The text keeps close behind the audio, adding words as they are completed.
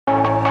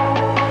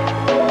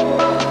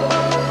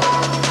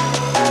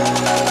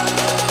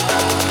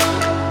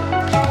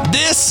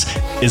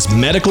is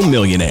Medical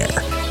Millionaire,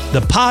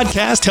 the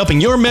podcast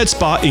helping your med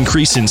spa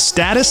increase in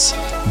status,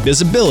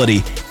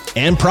 visibility,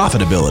 and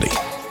profitability.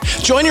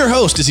 Join your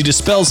host as he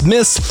dispels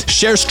myths,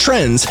 shares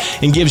trends,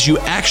 and gives you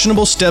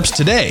actionable steps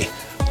today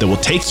that will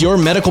take your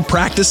medical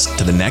practice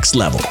to the next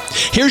level.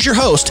 Here's your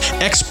host,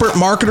 expert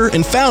marketer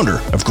and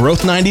founder of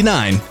Growth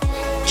 99,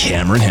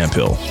 Cameron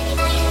Hemphill.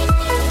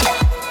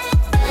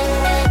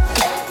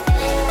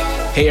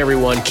 Hey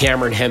everyone,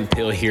 Cameron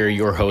Hemphill here,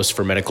 your host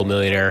for Medical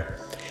Millionaire.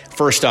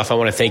 First off, I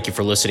want to thank you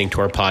for listening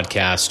to our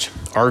podcast.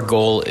 Our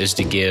goal is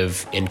to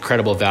give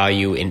incredible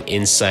value and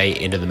insight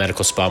into the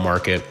medical spa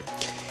market.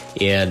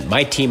 And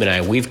my team and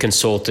I, we've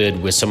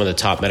consulted with some of the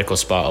top medical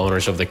spa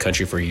owners of the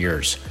country for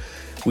years.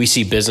 We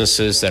see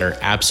businesses that are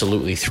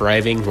absolutely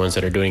thriving, ones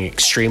that are doing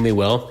extremely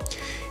well,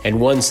 and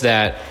ones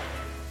that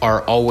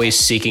are always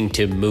seeking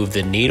to move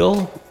the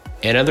needle,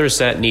 and others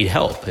that need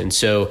help. And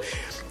so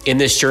in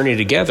this journey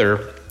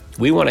together,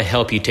 we want to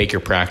help you take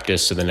your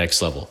practice to the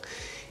next level.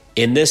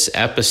 In this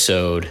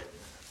episode,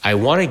 I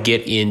want to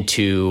get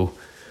into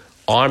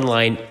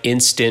online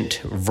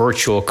instant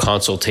virtual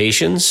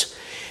consultations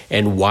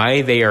and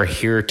why they are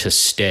here to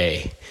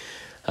stay.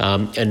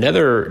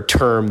 Another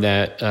term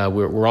that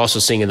we're also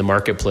seeing in the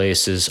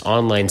marketplace is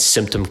online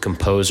symptom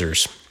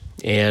composers.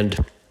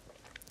 And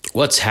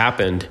what's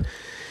happened,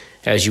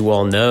 as you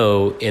all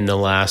know, in the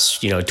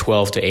last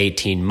 12 to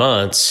 18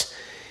 months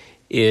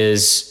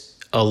is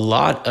a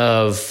lot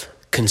of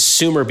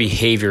consumer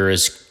behavior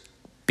is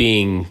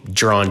being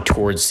drawn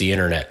towards the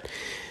internet.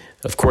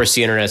 Of course,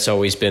 the internet's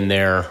always been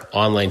there.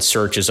 Online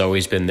search has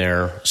always been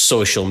there.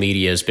 Social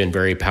media has been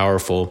very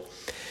powerful.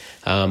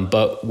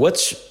 But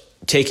what's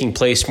taking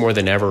place more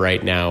than ever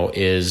right now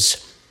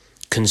is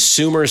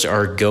consumers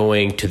are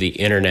going to the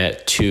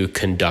internet to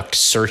conduct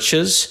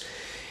searches,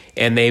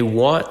 and they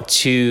want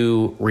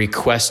to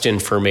request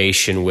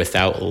information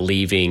without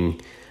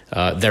leaving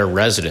their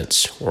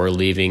residence or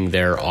leaving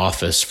their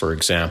office, for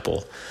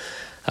example.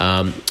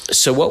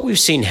 So what we've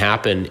seen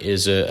happen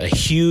is a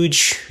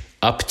huge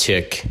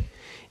uptick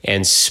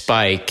and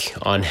spike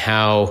on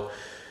how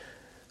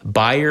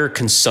buyer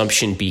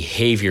consumption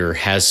behavior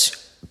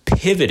has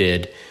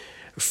pivoted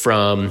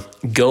from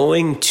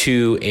going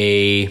to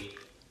a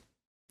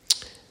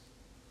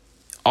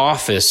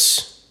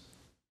office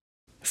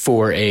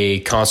for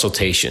a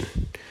consultation,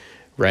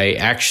 right?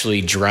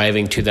 Actually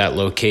driving to that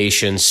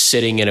location,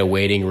 sitting in a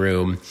waiting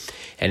room,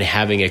 and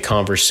having a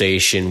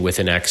conversation with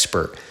an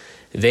expert.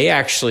 They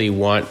actually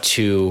want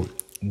to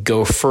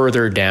go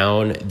further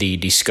down the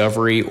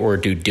discovery or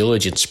due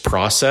diligence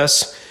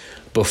process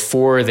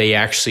before they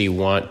actually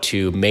want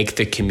to make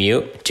the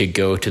commute to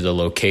go to the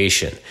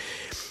location.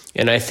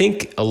 And I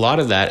think a lot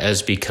of that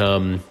has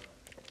become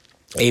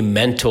a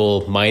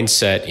mental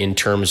mindset in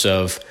terms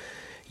of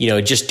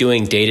just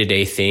doing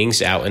day-to-day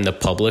things out in the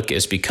public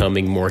is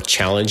becoming more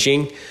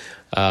challenging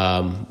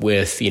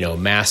with,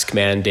 mask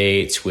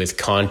mandates, with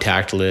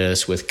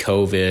contactless, with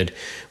COVID,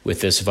 with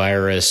this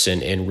virus,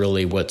 and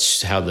really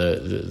how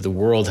the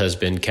world has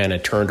been kind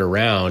of turned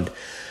around.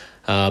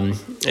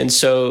 And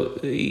so,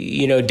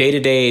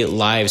 day-to-day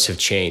lives have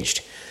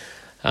changed.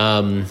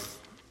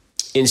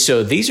 And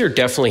so these are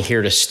definitely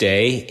here to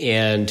stay.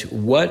 And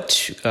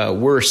what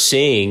we're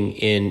seeing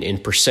in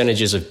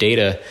percentages of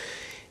data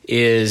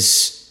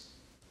is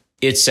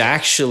it's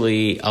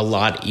actually a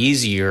lot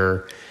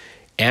easier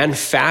and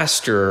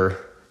faster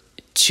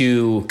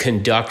to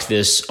conduct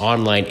this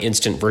online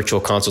instant virtual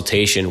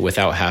consultation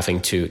without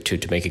having to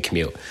make a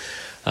commute.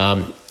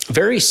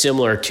 Very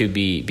similar to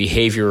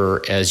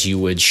behavior as you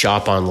would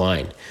shop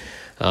online.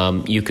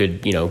 You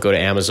could go to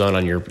Amazon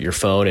on your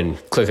phone and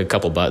click a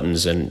couple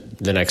buttons, and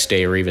the next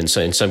day, or even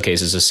in some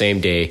cases the same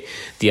day,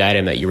 the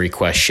item that you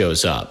request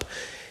shows up.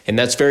 And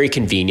that's very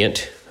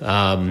convenient.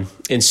 And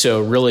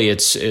so really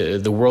it's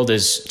the world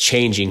is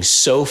changing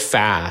so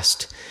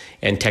fast,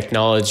 and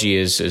technology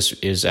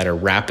is at a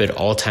rapid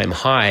all-time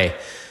high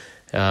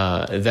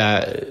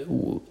that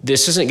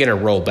this isn't going to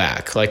roll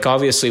back. Like,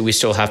 obviously we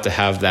still have to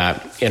have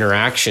that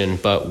interaction,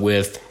 but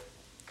with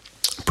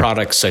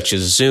products such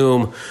as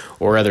Zoom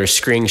or other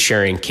screen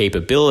sharing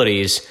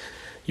capabilities,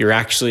 you're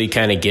actually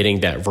kind of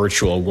getting that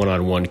virtual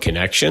one-on-one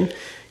connection,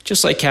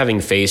 just like having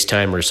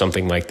FaceTime or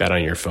something like that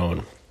on your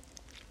phone.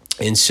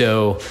 And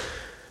so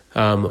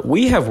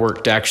we have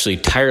worked actually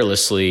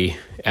tirelessly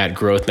at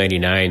Growth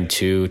 99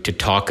 to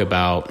talk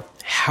about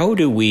how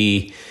do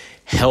we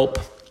help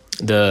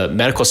the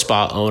medical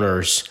spa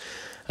owners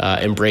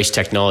embrace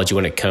technology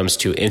when it comes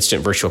to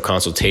instant virtual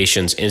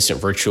consultations, instant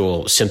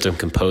virtual symptom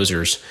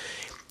composers,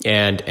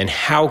 and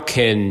how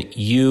can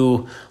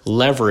you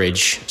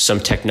leverage some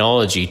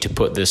technology to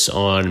put this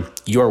on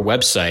your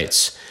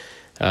websites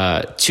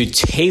to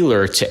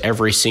tailor to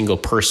every single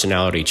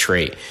personality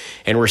trait.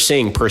 And we're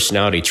seeing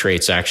personality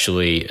traits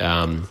actually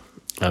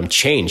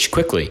change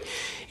quickly.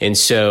 And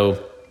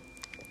so,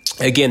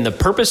 again, the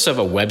purpose of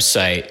a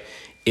website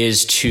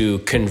is to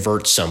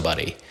convert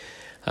somebody.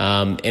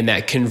 And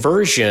that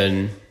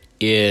conversion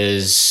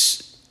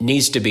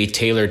needs to be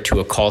tailored to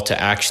a call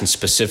to action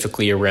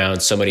specifically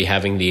around somebody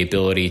having the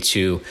ability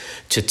to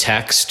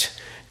text,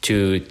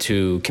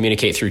 to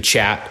communicate through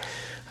chat,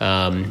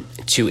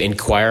 to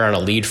inquire on a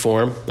lead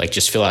form, like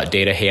just fill out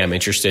data. Hey, I'm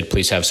interested.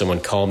 Please have someone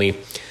call me.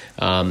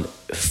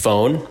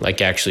 Phone,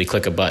 like actually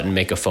click a button,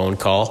 make a phone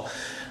call.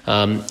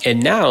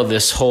 And now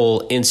this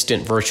whole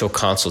instant virtual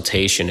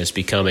consultation is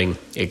becoming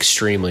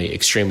extremely,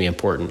 extremely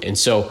important. And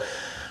so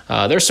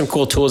there's some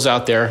cool tools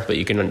out there, but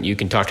you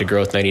can talk to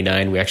Growth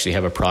 99. We actually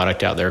have a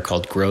product out there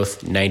called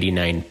Growth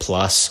 99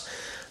 Plus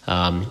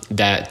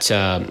that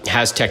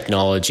has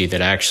technology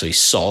that actually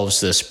solves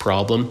this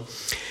problem.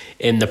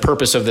 And the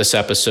purpose of this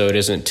episode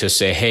isn't to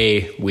say,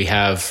 hey, we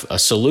have a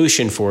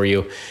solution for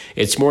you.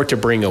 It's more to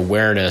bring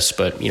awareness,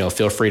 but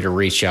feel free to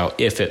reach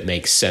out if it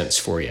makes sense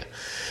for you.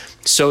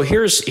 So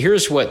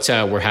here's what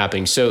we're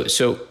happening.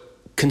 So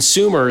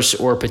consumers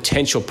or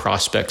potential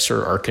prospects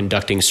are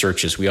conducting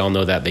searches. We all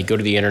know that. They go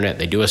to the internet,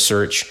 they do a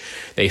search,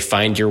 they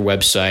find your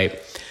website,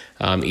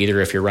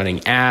 either if you're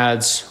running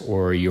ads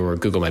or your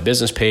Google My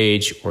Business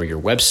page or your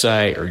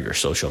website or your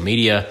social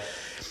media.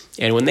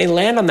 And when they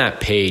land on that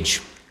page,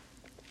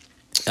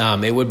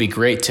 it would be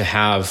great to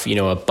have,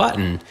 a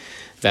button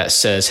that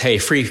says, hey,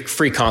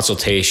 free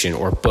consultation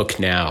or book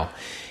now,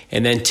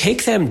 and then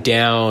take them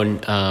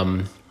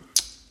down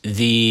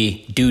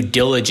the due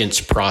diligence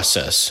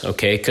process,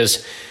 okay?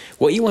 Because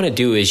what you want to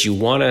do is you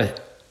want to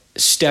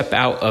step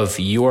out of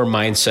your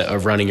mindset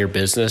of running your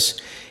business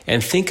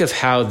and think of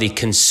how the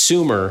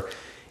consumer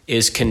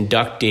is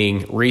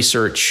conducting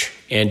research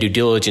and due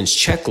diligence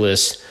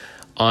checklists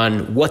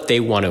on what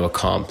they want to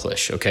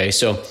accomplish, okay?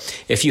 So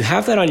if you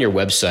have that on your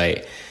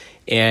website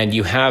and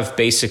you have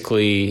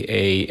basically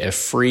a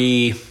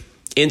free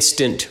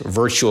instant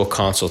virtual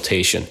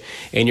consultation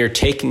and you're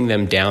taking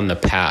them down the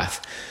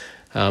path,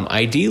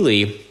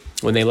 ideally,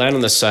 when they land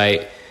on the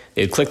site,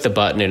 they click the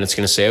button and it's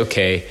going to say,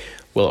 okay,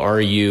 well,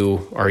 are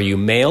you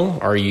male?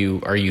 Are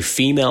you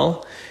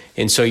female?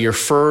 And so you're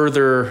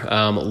further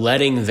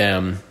letting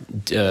them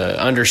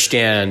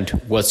understand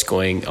what's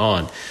going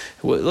on.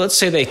 Let's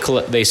say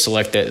they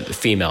select a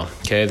female.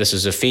 Okay, this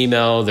is a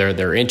female.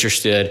 They're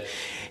interested,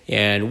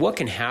 and what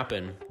can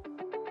happen?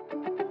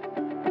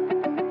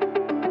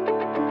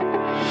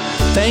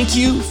 Thank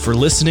you for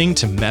listening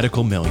to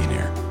Medical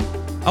Millionaire.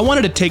 I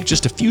wanted to take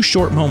just a few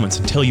short moments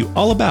and tell you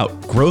all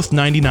about Growth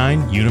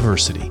 99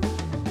 University.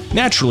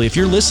 Naturally, if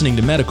you're listening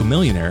to Medical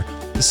Millionaire,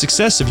 the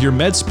success of your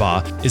med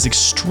spa is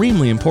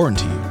extremely important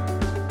to you,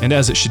 and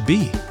as it should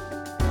be.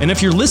 And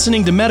if you're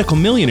listening to Medical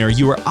Millionaire,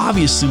 you are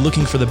obviously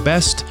looking for the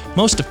best,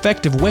 most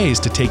effective ways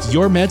to take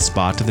your med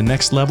spa to the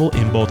next level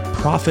in both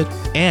profit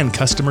and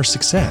customer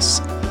success.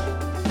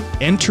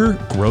 Enter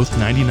Growth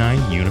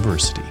 99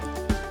 University.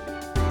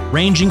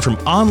 Ranging from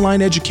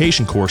online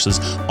education courses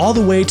all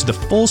the way to the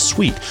full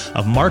suite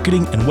of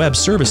marketing and web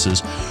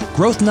services,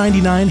 Growth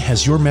 99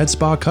 has your med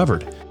spa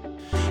covered.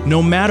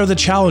 No matter the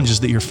challenges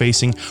that you're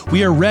facing,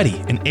 we are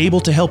ready and able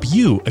to help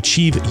you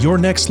achieve your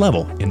next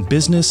level in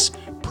business,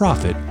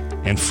 profit,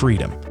 and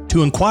freedom.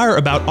 To inquire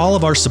about all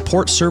of our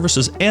support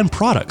services and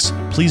products,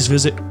 please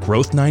visit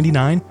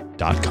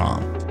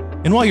growth99.com.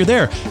 And while you're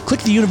there, click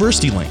the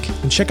university link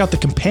and check out the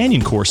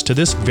companion course to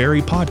this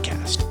very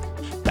podcast.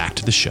 Back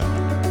to the show.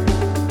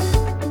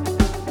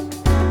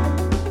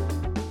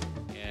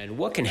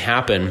 What can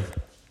happen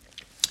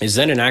is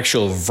then an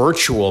actual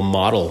virtual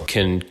model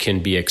can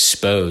be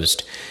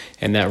exposed.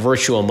 And that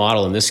virtual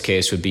model in this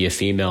case would be a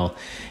female.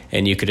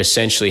 And you could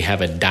essentially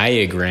have a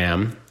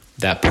diagram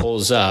that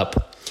pulls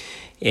up,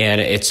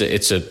 and it's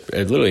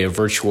literally a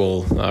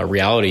virtual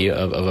reality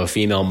of a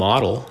female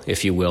model,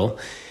 if you will.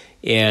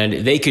 And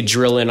they could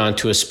drill in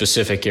onto a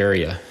specific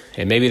area.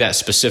 And maybe that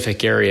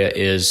specific area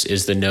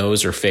is the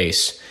nose or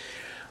face.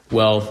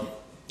 Well,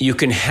 you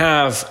can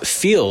have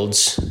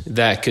fields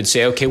that could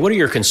say, okay, what are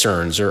your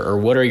concerns or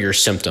what are your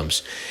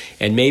symptoms?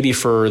 And maybe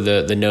for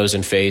the nose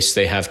and face,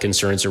 they have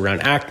concerns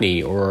around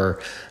acne or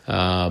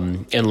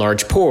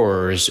enlarged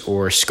pores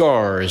or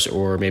scars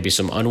or maybe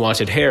some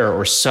unwanted hair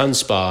or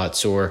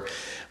sunspots or,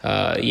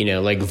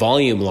 like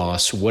volume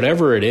loss,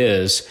 whatever it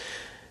is.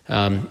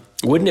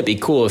 Wouldn't it be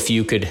cool if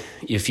you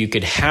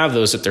could have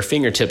those at their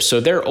fingertips? So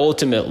they're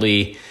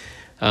ultimately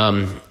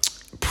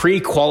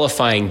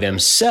pre-qualifying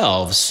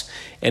themselves.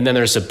 And then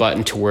there's a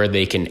button to where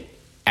they can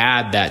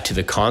add that to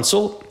the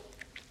consult.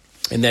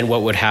 And then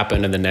what would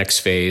happen in the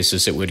next phase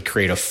is it would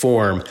create a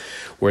form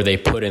where they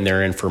put in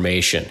their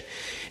information.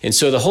 And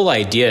so the whole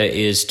idea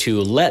is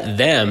to let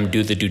them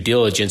do the due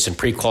diligence and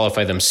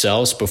pre-qualify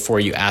themselves before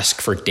you ask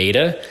for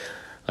data.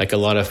 Like a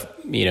lot of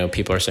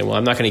people are saying, well,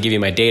 I'm not going to give you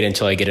my data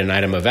until I get an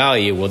item of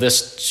value. Well,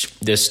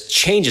 this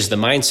changes the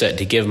mindset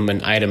to give them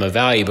an item of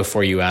value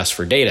before you ask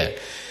for data.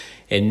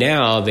 And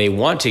now they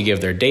want to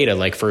give their data,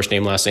 like first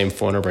name, last name,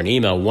 phone number, and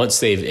email,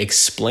 once they've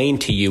explained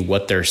to you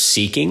what they're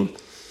seeking.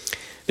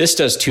 This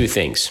does two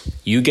things.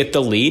 You get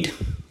the lead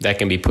that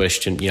can be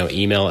pushed in,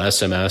 email,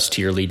 SMS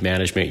to your lead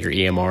management, your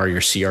EMR,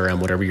 your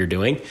CRM, whatever you're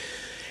doing.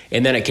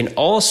 And then it can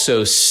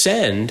also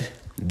send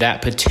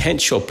that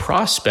potential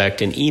prospect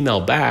an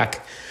email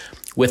back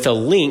with a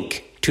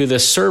link to the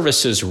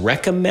services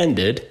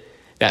recommended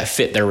that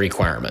fit their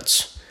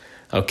requirements.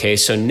 Okay,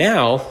 so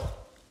now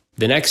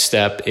the next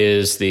step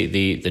is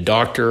the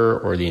doctor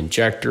or the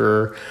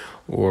injector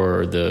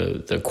or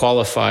the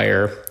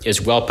qualifier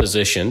is well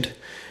positioned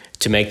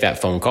to make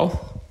that phone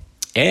call,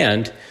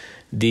 and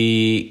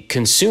the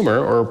consumer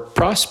or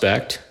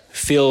prospect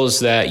feels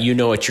that you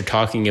know what you're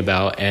talking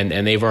about, and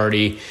they've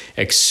already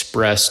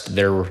expressed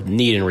their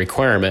need and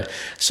requirement.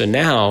 So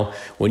now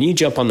when you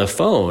jump on the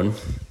phone,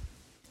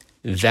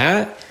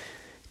 that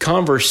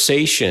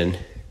conversation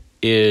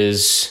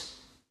is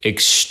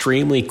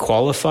extremely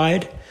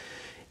qualified,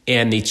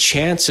 and the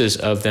chances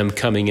of them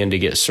coming in to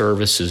get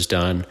services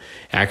done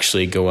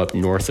actually go up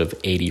north of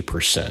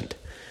 80%.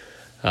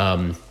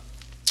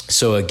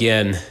 So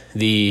again,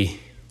 the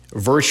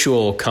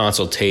virtual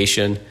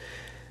consultation,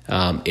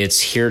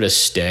 it's here to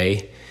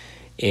stay.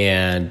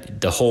 And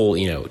the whole,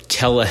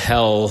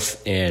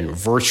 telehealth and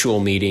virtual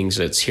meetings,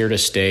 it's here to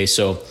stay.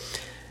 So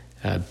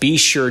be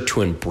sure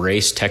to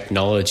embrace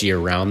technology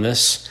around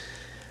this.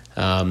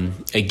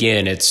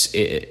 Again,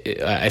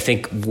 I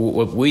think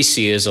what we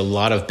see is a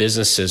lot of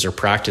businesses or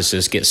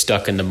practices get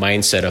stuck in the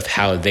mindset of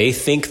how they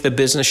think the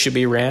business should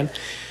be ran.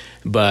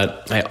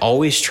 But I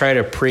always try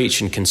to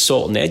preach and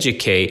consult and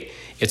educate.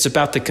 It's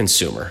about the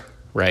consumer,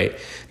 right?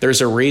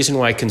 There's a reason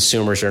why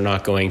consumers are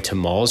not going to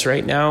malls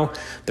right now.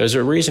 There's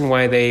a reason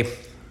why they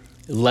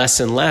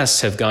less and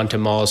less have gone to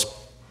malls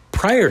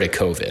prior to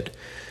COVID.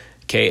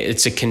 Okay,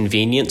 it's a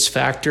convenience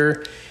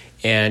factor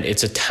and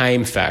it's a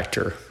time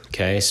factor.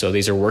 Okay, so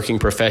these are working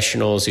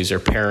professionals, these are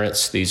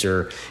parents, these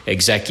are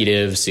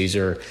executives, these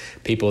are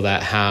people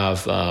that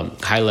have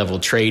high-level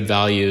trade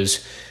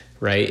values,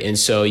 right? And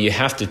so you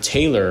have to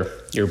tailor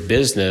your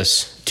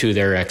business to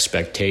their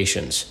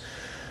expectations.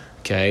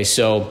 Okay,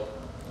 so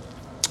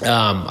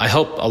I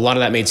hope a lot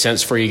of that made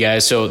sense for you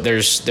guys. So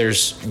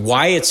there's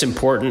why it's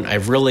important.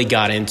 I've really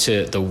got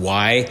into the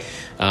why.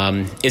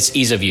 It's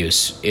ease of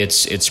use.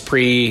 It's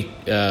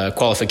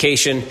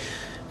pre-qualification.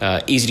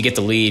 Easy to get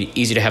the lead,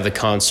 easy to have the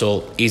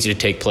consult, easy to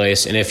take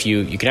place. And if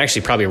you can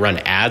actually probably run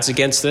ads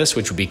against this,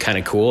 which would be kind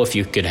of cool if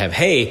you could have,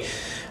 hey,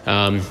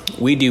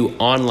 we do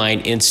online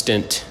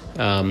instant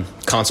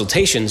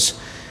consultations,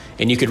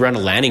 and you could run a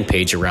landing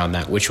page around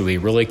that, which would be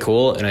really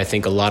cool. And I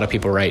think a lot of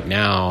people right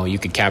now, you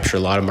could capture a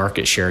lot of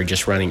market share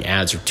just running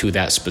ads to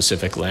that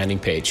specific landing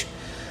page.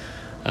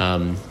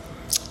 And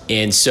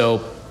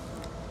so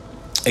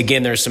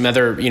again, there's some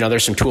other,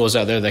 there's some tools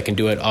out there that can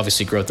do it.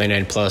 Obviously, Growth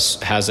 99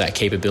 Plus has that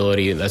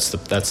capability. That's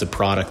the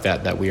product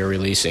that we are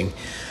releasing.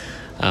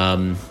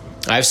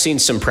 I've seen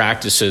some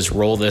practices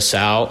roll this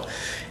out,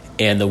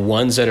 and the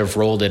ones that have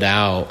rolled it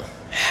out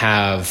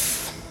have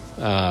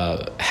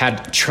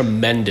had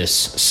tremendous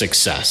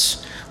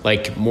success,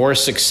 like more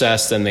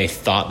success than they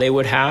thought they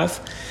would have.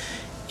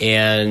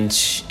 And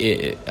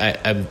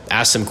I've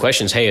asked them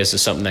questions, hey, is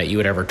this something that you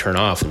would ever turn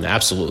off? And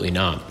absolutely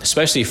not,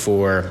 especially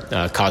for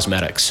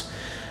cosmetics.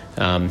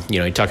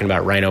 You're talking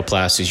about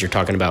rhinoplasties, you're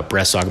talking about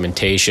breast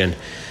augmentation.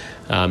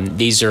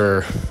 These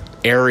are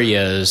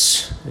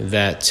areas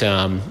that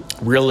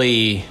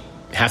really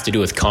have to do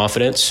with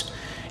confidence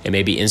and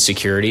maybe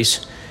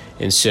insecurities.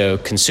 And so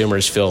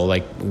consumers feel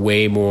like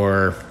way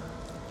more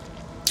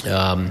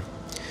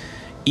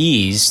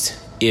eased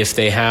if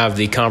they have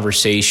the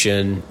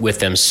conversation with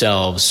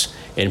themselves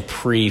and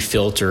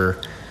pre-filter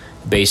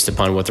based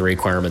upon what the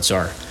requirements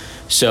are.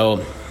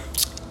 So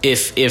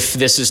if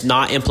this is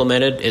not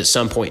implemented at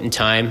some point in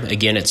time,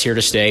 again, it's here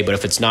to stay, but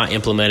if it's not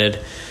implemented,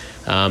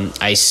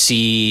 I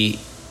see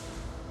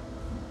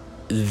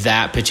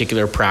that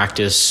particular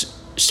practice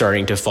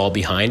starting to fall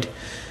behind,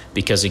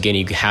 because again,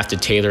 you have to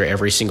tailor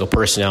every single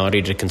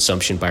personality to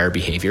consumption buyer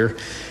behavior.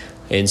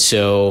 And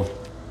so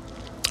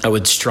I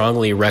would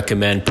strongly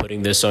recommend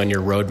putting this on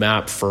your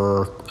roadmap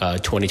for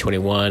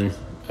 2021,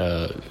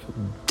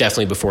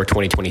 definitely before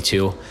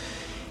 2022.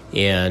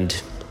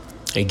 And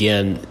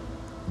again,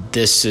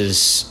 this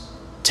is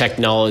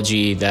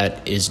technology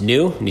that is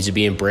new, needs to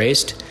be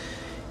embraced,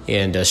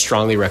 and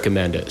strongly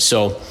recommend it.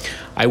 So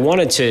I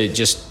wanted to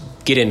just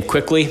get in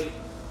quickly,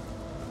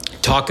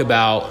 talk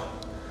about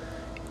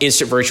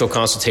instant virtual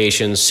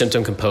consultations,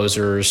 symptom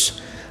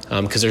composers,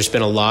 because there's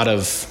been a lot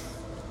of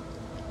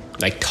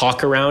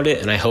talk around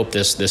it, and I hope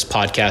this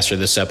podcast or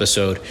this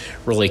episode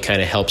really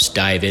kind of helps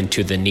dive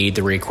into the need,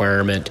 the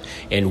requirement,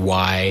 and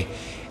why,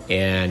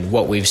 and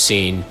what we've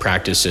seen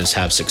practices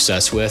have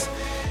success with.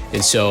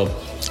 And so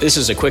this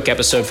is a quick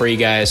episode for you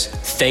guys.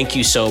 Thank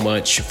you so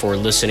much for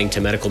listening to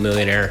Medical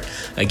Millionaire.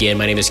 Again,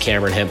 my name is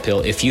Cameron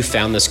Hemphill. If you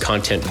found this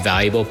content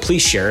valuable,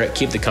 please share it.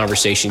 Keep the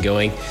conversation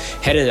going.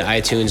 Head into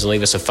iTunes and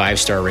leave us a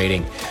 5-star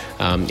rating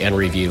and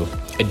review.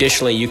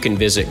 Additionally, you can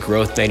visit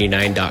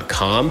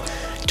growth99.com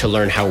to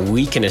learn how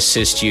we can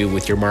assist you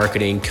with your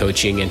marketing,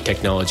 coaching, and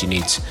technology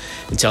needs.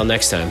 Until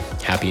next time,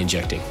 happy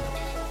injecting.